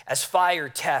purifies, as fire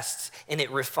tests and it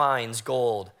refines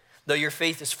gold, though your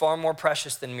faith is far more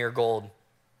precious than mere gold.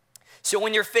 So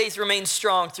when your faith remains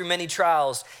strong through many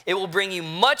trials, it will bring you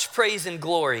much praise and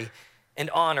glory and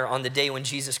honor on the day when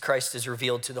Jesus Christ is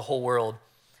revealed to the whole world.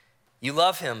 You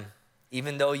love him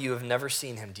even though you have never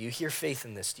seen him. Do you hear faith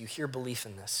in this? Do you hear belief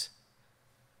in this?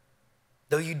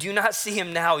 Though you do not see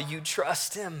him now, you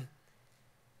trust him.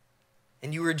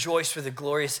 And you rejoice with a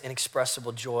glorious,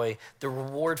 inexpressible joy. The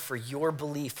reward for your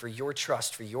belief, for your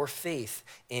trust, for your faith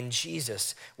in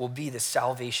Jesus will be the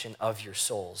salvation of your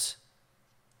souls.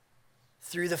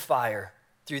 Through the fire,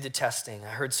 through the testing. I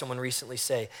heard someone recently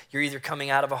say, you're either coming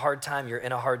out of a hard time, you're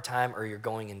in a hard time, or you're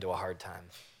going into a hard time.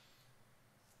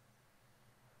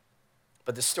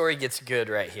 But the story gets good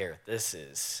right here.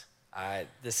 These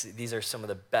are some of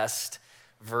the best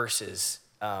verses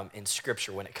in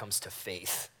Scripture when it comes to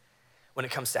faith, when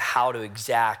it comes to how to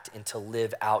exact and to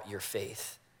live out your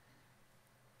faith.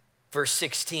 Verse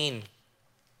 16,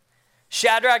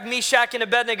 Shadrach, Meshach, and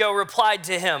Abednego replied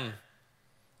to him,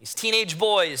 these teenage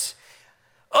boys,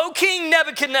 O King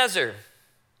Nebuchadnezzar,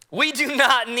 we do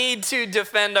not need to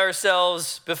defend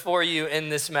ourselves before you in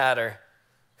this matter.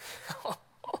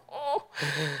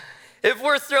 If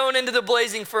we're thrown into the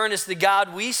blazing furnace, the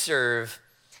God we serve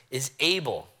is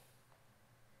able.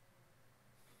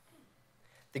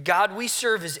 The God we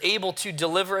serve is able to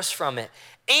deliver us from it,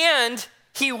 and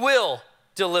he will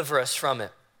deliver us from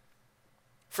it,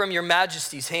 from your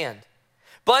majesty's hand.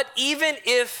 But even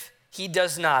if he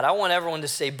does not, I want everyone to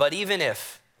say, but even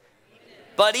if.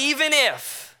 But even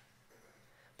if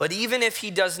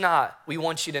he does not, we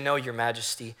want you to know, your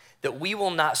majesty, that we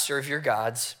will not serve your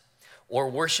gods or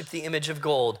worship the image of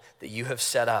gold that you have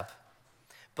set up.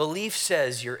 Belief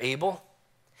says you're able.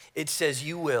 It says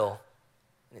you will.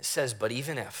 And it says, but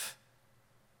even if.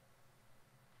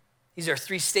 These are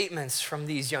three statements from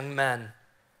these young men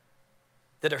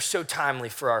that are so timely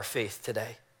for our faith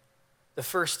today. The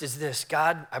first is this: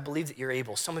 God, I believe that you're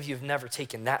able. Some of you have never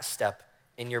taken that step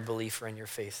in your belief or in your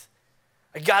faith.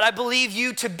 God, I believe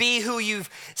you to be who you've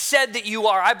said that you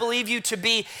are. I believe you to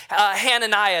be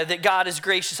Hananiah, that God is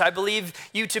gracious. I believe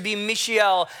you to be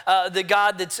Mishael, the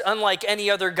God that's unlike any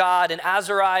other God, and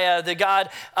Azariah, the God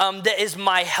that is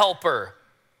my helper.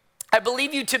 I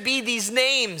believe you to be these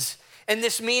names and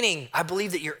this meaning. I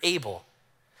believe that you're able.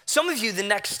 Some of you, the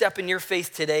next step in your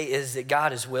faith today is that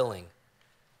God is willing.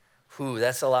 Ooh,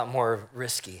 that's a lot more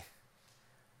risky.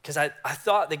 Because I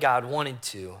thought that God wanted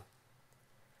to.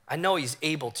 I know he's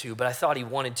able to, but I thought he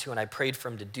wanted to, and I prayed for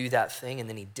him to do that thing, and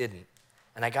then he didn't.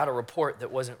 And I got a report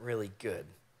that wasn't really good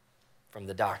from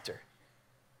the doctor.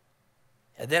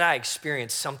 And then I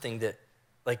experienced something that,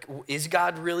 like, is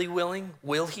God really willing?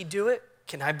 Will he do it?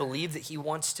 Can I believe that he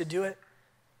wants to do it?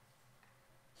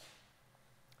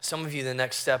 Some of you, the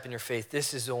next step in your faith,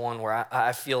 this is the one where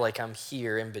I feel like I'm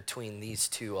here in between these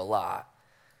two a lot.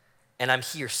 And I'm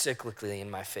here cyclically in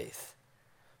my faith.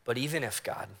 But even if,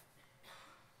 God,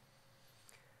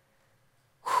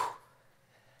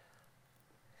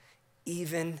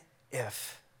 even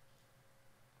if,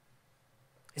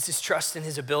 it's his trust in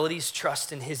his abilities,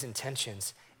 trust in his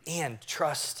intentions, and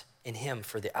trust in him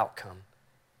for the outcome.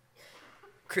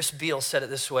 Chris Beale said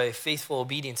it this way: faithful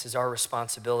obedience is our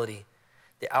responsibility.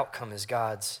 The outcome is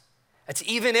God's. That's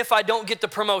even if I don't get the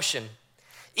promotion,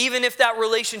 even if that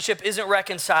relationship isn't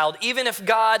reconciled, even if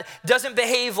God doesn't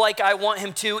behave like I want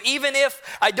him to, even if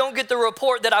I don't get the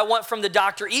report that I want from the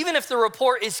doctor, even if the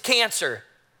report is cancer,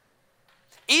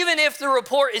 even if the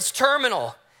report is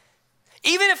terminal,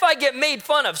 even if I get made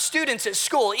fun of, students at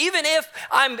school, even if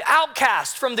I'm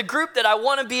outcast from the group that I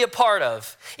want to be a part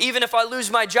of, even if I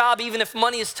lose my job, even if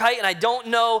money is tight and I don't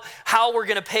know how we're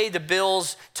going to pay the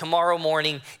bills tomorrow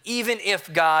morning, even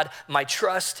if, God, my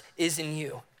trust is in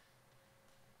you.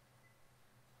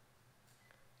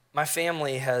 My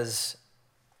family has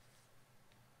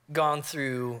gone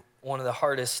through one of the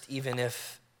hardest, even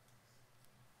if,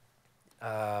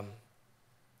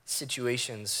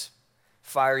 situations,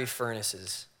 fiery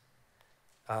furnaces,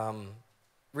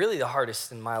 really the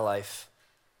hardest in my life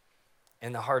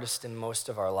and the hardest in most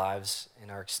of our lives in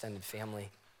our extended family.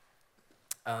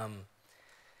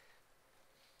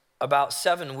 About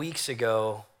 7 weeks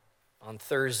ago on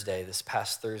Thursday, this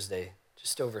past Thursday,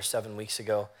 just over 7 weeks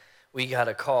ago, Amy got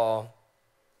a call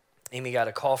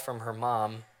from her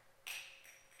mom,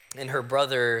 and her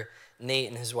brother Nate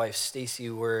and his wife Stacy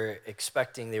were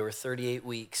expecting. They were 38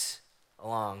 weeks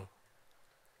along.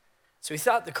 So we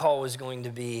thought the call was going to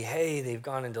be, hey, they've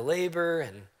gone into labor,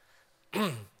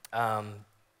 and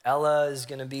Ella is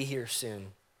going to be here soon.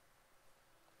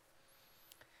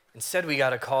 Instead, we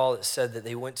got a call that said that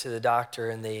they went to the doctor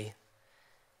and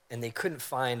they couldn't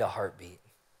find a heartbeat.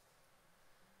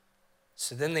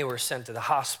 So then they were sent to the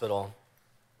hospital.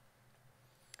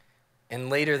 And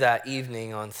later that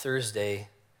evening on Thursday,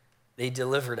 they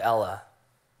delivered Ella.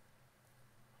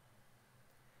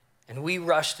 And we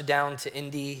rushed down to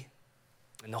Indy,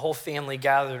 and the whole family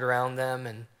gathered around them,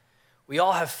 and we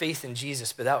all have faith in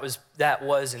Jesus, but that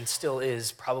was and still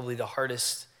is probably the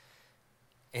hardest,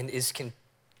 and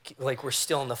like we're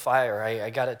still in the fire. I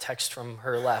got a text from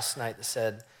her last night that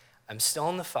said, I'm still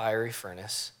in the fiery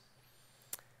furnace.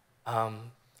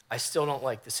 I still don't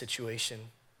like the situation.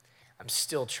 I'm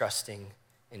still trusting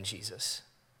in Jesus.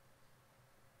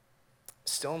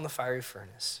 Still in the fiery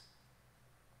furnace.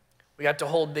 We got to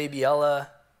hold baby Ella,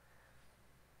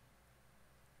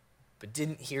 but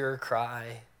didn't hear her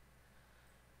cry.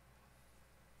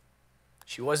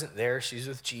 She wasn't there. She's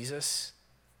with Jesus.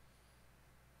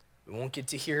 We won't get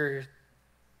to hear her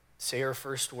say her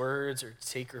first words or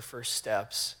take her first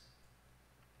steps.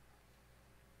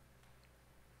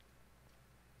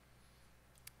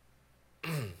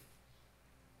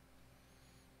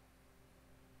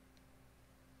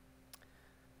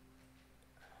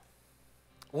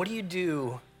 What do you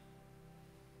do?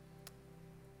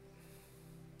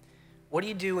 What do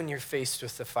you do when you're faced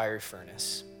with the fiery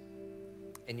furnace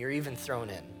and you're even thrown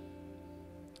in?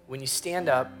 When you stand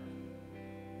up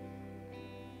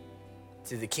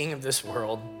to the king of this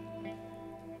world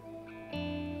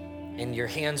and your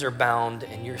hands are bound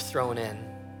and you're thrown in.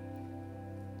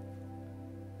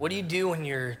 What do you do when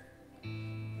you're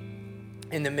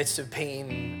in the midst of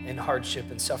pain and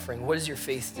hardship and suffering? What does your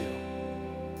faith do?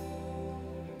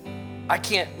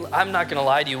 I'm not gonna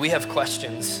lie to you, we have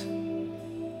questions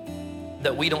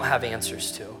that we don't have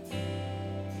answers to.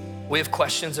 We have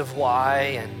questions of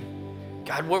why and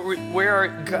God, where are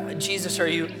God, Jesus, are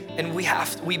you? And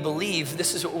we believe,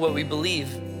 this is what we believe,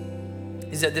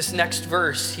 is that this next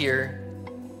verse here,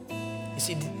 you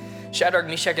see, Shadrach,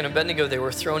 Meshach, and Abednego, they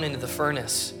were thrown into the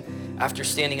furnace after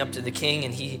standing up to the king,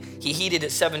 and he heated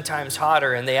it 7 times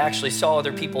hotter, and they actually saw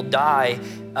other people die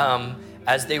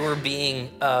as they were being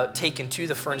taken to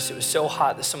the furnace. It was so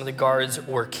hot that some of the guards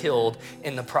were killed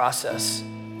in the process.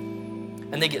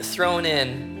 And they get thrown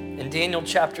in. And Daniel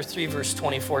chapter 3, verse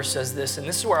 24 says this, and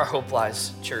this is where our hope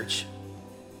lies, church.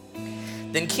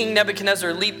 Then King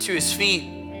Nebuchadnezzar leaped to his feet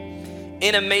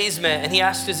in amazement, and he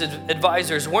asked his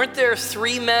advisors, weren't there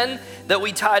 3 men that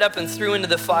we tied up and threw into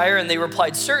the fire? And they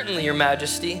replied, certainly, your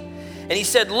majesty. And he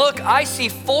said, look, I see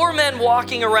 4 men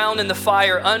walking around in the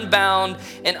fire, unbound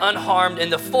and unharmed,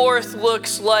 and the 4th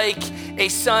looks like a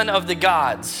son of the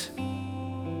gods.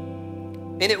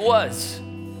 And it was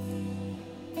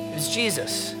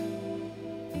Jesus,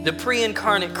 the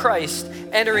pre-incarnate Christ,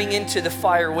 entering into the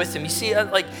fire with him. You see,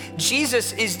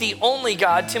 Jesus is the only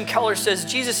God. Tim Keller says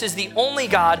Jesus is the only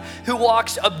God who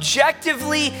walks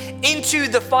objectively into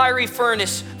the fiery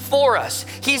furnace for us.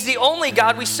 He's the only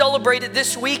God. We celebrated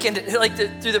this weekend,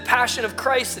 through the Passion of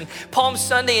Christ and Palm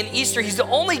Sunday and Easter. He's the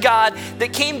only God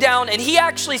that came down, and he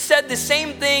actually said the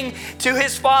same thing to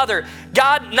his Father.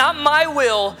 God, not my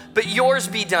will, but yours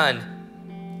be done.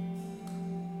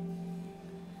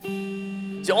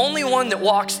 He's the only one that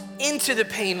walks into the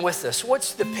pain with us.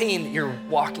 What's the pain that you're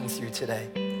walking through today?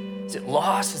 Is it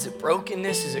loss? Is it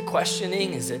brokenness? Is it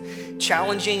questioning? Is it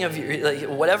challenging of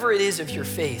your, whatever it is of your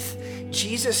faith?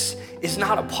 Jesus is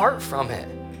not apart from it.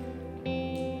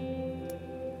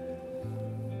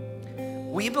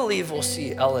 We believe we'll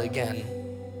see Ella again.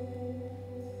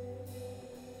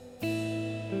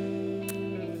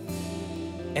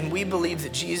 And we believe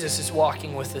that Jesus is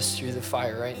walking with us through the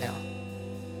fire right now.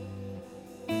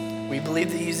 We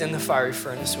believe that he's in the fiery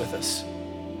furnace with us.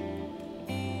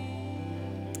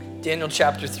 Daniel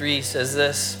chapter 3 says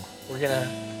this.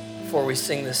 Before we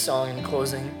sing this song in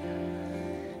closing.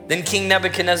 Then King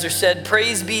Nebuchadnezzar said,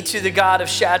 praise be to the God of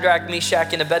Shadrach,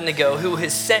 Meshach, and Abednego, who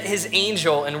has sent his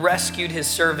angel and rescued his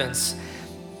servants.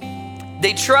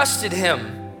 They trusted him,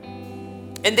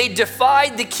 and they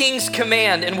defied the king's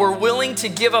command and were willing to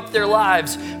give up their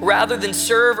lives rather than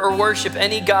serve or worship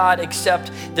any god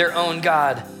except their own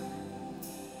God.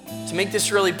 To make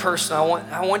this really personal,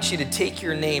 I want you to take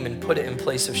your name and put it in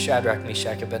place of Shadrach,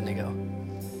 Meshach, Abednego.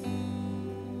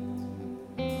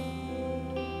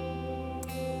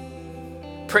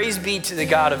 Praise be to the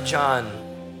God of John,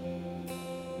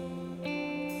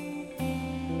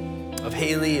 of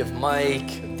Haley, of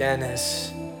Mike, of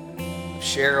Dennis, of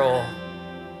Cheryl,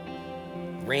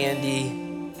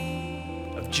 Randy,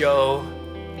 of Joe.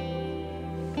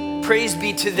 Praise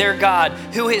be to their God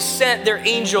who has sent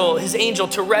his angel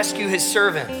to rescue his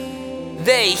servant.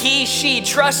 He, she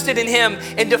trusted in him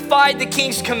and defied the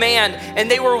king's command,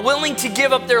 and they were willing to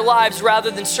give up their lives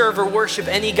rather than serve or worship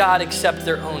any God except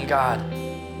their own God.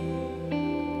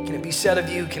 Can it be said of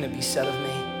you? Can it be said of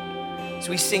me? As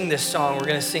we sing this song, we're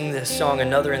gonna sing this song,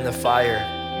 Another in the Fire.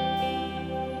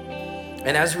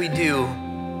 And as we do,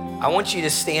 I want you to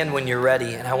stand when you're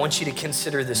ready, and I want you to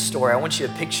consider this story. I want you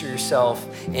to picture yourself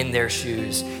in their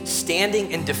shoes,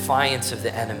 standing in defiance of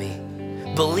the enemy,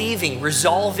 believing,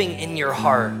 resolving in your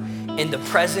heart in the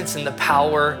presence and the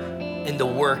power and the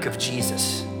work of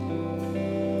Jesus.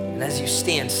 And as you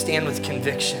stand with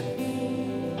conviction.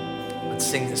 Let's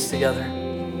sing this together.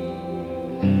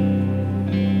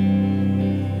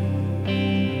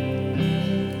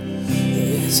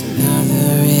 There's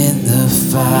another in the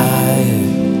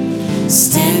fire,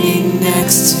 standing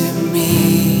next to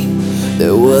me.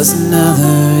 There was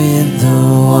another in the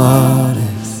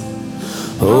waters,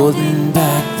 holding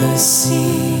back the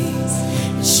seas.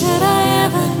 Should I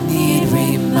ever need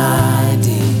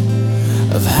reminding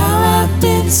of how I've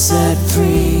been set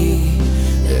free,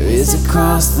 there is a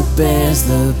cross that bears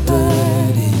the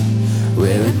burden,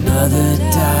 where another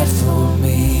died for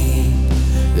me.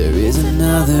 There is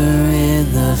another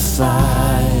in the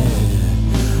fire.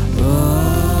 Oh.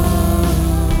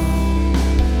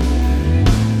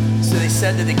 So they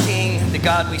said to the king, the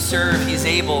God we serve, he's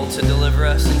able to deliver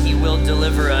us and he will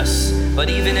deliver us. But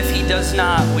even if he does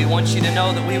not, we want you to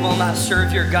know that we will not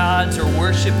serve your gods or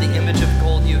worship the image of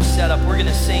gold you have set up. We're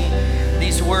gonna sing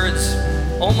these words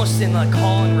almost in a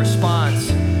call and response.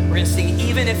 We're gonna sing,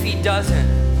 even if he doesn't.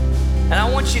 And I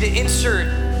want you to insert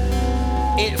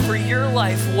it for your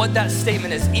life what that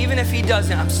statement is. Even if he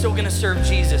doesn't, I'm still gonna serve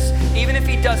Jesus. Even if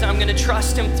he doesn't, I'm gonna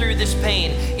trust him through this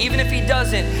pain. Even if he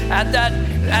doesn't, at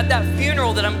that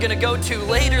funeral that I'm gonna go to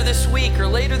later this week or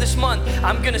later this month,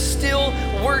 I'm gonna still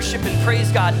worship and praise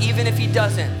God, even if he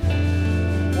doesn't.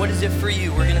 What is it for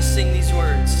you? We're gonna sing these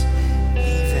words.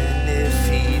 Even if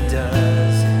he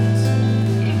doesn't.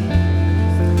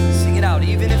 Sing it out,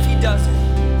 even if he doesn't.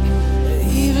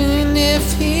 Even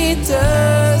if he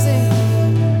doesn't.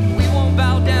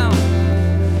 Bow down.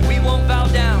 We won't bow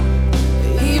down.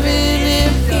 Even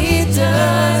if he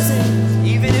doesn't.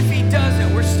 Even if he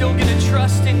doesn't, we're still gonna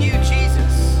trust in you,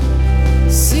 Jesus.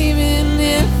 Even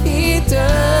if he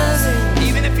doesn't.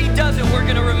 Even if he doesn't, we're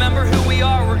gonna remember who we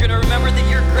are. We're gonna remember that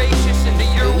you're gracious and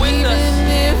that you're with us.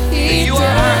 That you are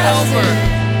our helper.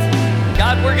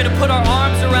 God, we're gonna put our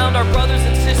arms around our brothers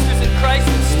and sisters in Christ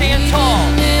and stand tall.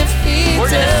 We're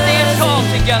gonna stand tall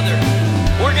together.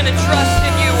 We're gonna trust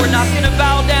in you. We're not gonna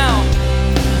bow down.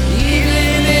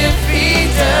 Even if he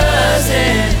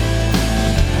doesn't,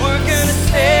 we're gonna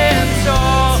stand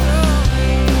tall.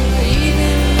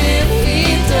 Even if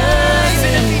he doesn't,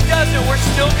 even if he doesn't, we're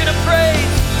still gonna praise.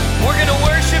 We're gonna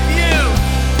worship you.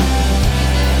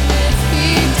 If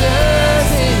he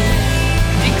doesn't,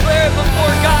 declare it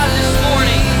before God this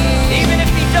morning. Even if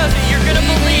he doesn't, you're gonna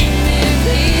believe. If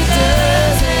he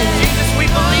doesn't, Jesus, we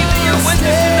believe that you're with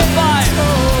us in the fire.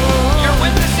 You're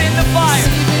with us in the fire.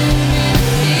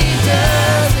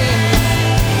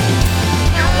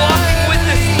 You're walking with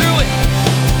us through it.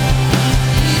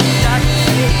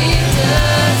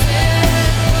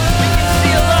 We can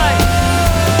see a light.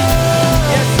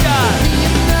 Yes, God.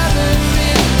 Another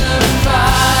in the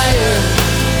fire,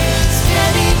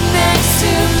 standing next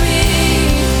to me.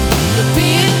 There'll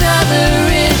be another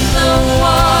in the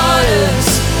waters,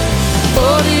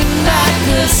 holding back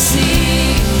the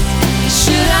sea.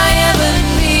 Should I ever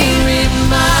need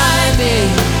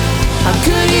reminding how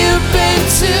good you've been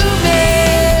to me?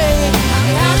 I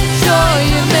count the joy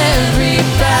in every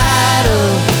battle,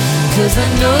 'cause I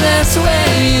know that's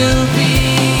where you'll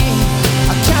be.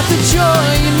 I count the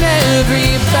joy in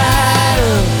every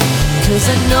battle, 'cause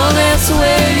I know that's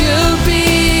where you'll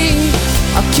be.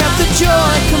 I count the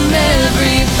joy from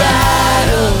every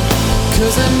battle,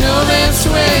 'cause I know that's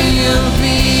where you'll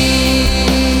be.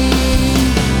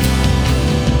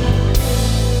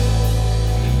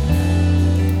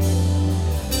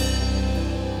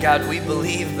 God, we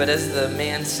believe, but as the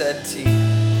man said to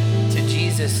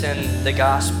Jesus in the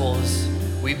Gospels,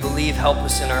 we believe, help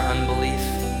us in our unbelief.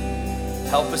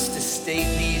 Help us to state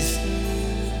these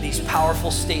powerful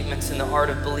statements in the art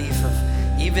of belief of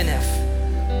even if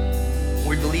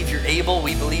we believe you're able,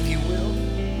 we believe you will,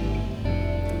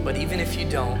 but even if you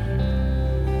don't,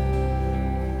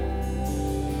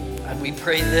 God, we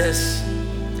pray this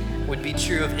would be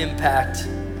true of Impact,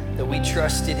 that we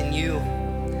trusted in you,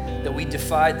 that we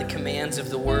defied the commands of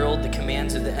the world, the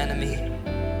commands of the enemy,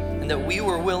 and that we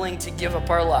were willing to give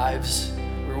up our lives.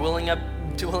 We're willing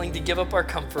to give up our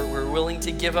comfort. We're willing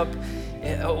to give up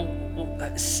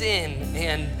sin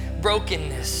and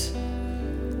brokenness.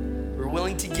 We're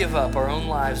willing to give up our own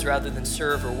lives rather than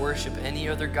serve or worship any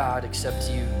other God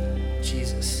except you,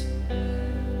 Jesus.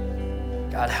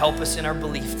 God, help us in our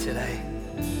belief today.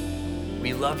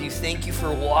 We love you. Thank you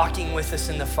for walking with us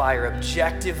in the fire,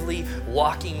 objectively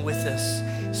walking with us,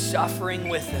 suffering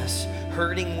with us,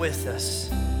 hurting with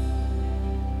us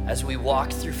as we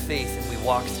walk through faith and we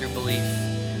walk through belief.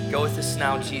 Go with us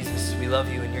now, Jesus. We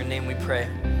love you. In your name we pray.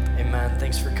 Amen.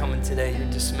 Thanks for coming today.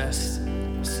 You're dismissed.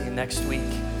 We'll see you next week.